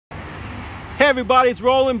Hey everybody, it's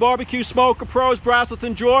Roland, Barbecue Smoker Pros,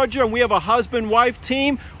 Braselton, Georgia, and we have a husband-wife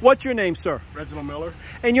team. What's your name, sir? Reginald Miller.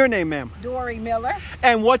 And your name, ma'am? Dory Miller.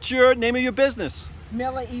 And what's your name of your business?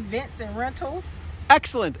 Miller Events and Rentals.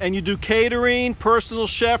 Excellent. And you do catering, personal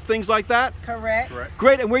chef, things like that? Correct.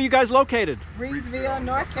 Great. And where are you guys located? Reedsville,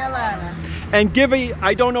 North Carolina. And give me,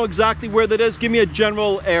 I don't know exactly where that is, give me a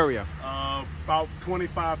general area. About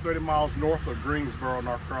 25, 30 miles north of Greensboro,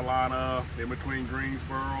 North Carolina, in between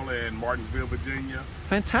Greensboro and Martinsville, Virginia.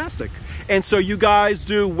 Fantastic. And so you guys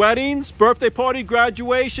do weddings, birthday party,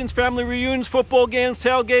 graduations, family reunions, football games,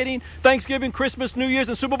 tailgating, Thanksgiving, Christmas, New Year's,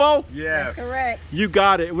 and Super Bowl? Yes. That's correct. You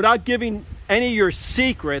got it. Without giving any of your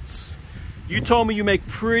secrets, you told me you make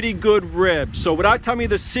pretty good ribs. So without telling me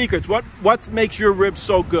the secrets, what makes your ribs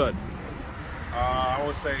so good? I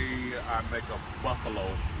would say I make a buffalo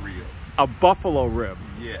rib. A buffalo rib?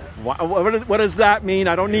 Yes. What does that mean?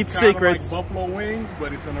 I don't need secrets. It's kind of like buffalo wings,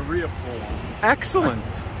 but it's in a rib form. Excellent.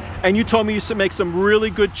 And you told me you used to make some really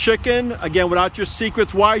good chicken. Again, without your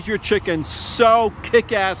secrets, why is your chicken so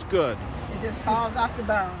kick-ass good? It just falls off the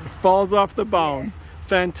bone. Falls off the bone. Yes.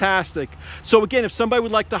 Fantastic. So again, if somebody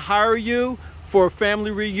would like to hire you for a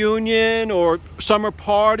family reunion or summer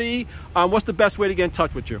party, what's the best way to get in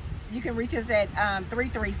touch with you? You can reach us at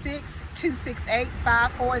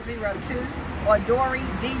 336-268-5402 or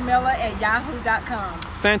dorydmiller@yahoo.com.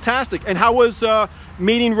 Fantastic. And how was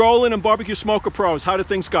meeting Roland and Barbecue Smoker Pros? How did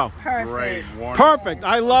things go? Perfect. Great. Perfect.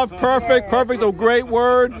 I love perfect. Yes. Perfect. A great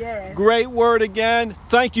word. Yes. Great word again.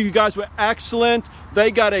 Thank you. You guys were excellent. They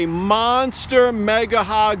got a monster mega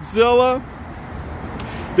hogzilla.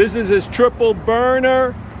 This is his triple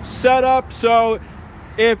burner setup. So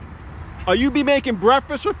are you be making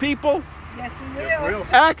breakfast for people? Yes, we will. Yes, we will.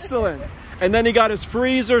 Excellent. And then he got his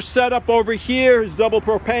freezer set up over here, his double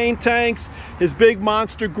propane tanks, his big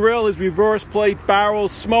monster grill, his reverse plate barrel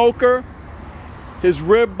smoker, his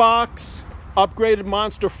rib box, upgraded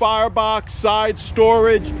monster firebox, side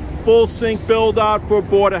storage, full sink build out for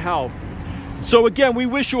Board of Health. So again, we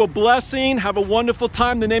wish you a blessing. Have a wonderful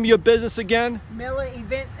time. The name of your business again? Miller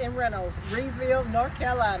Events and Rentals, Reedsville, North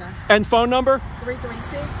Carolina. And phone number?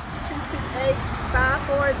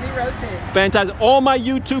 336-268-5402. Fantastic. All my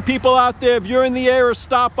YouTube people out there, if you're in the area,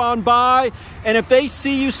 stop on by. And if they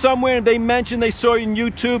see you somewhere and they mention they saw you on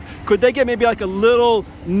YouTube, could they get maybe like a little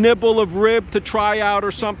nibble of rib to try out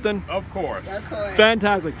or something? Of course. Of course.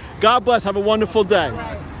 Fantastic. God bless. Have a wonderful day. All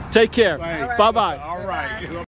right. Take care. Thanks. Bye-bye. All right.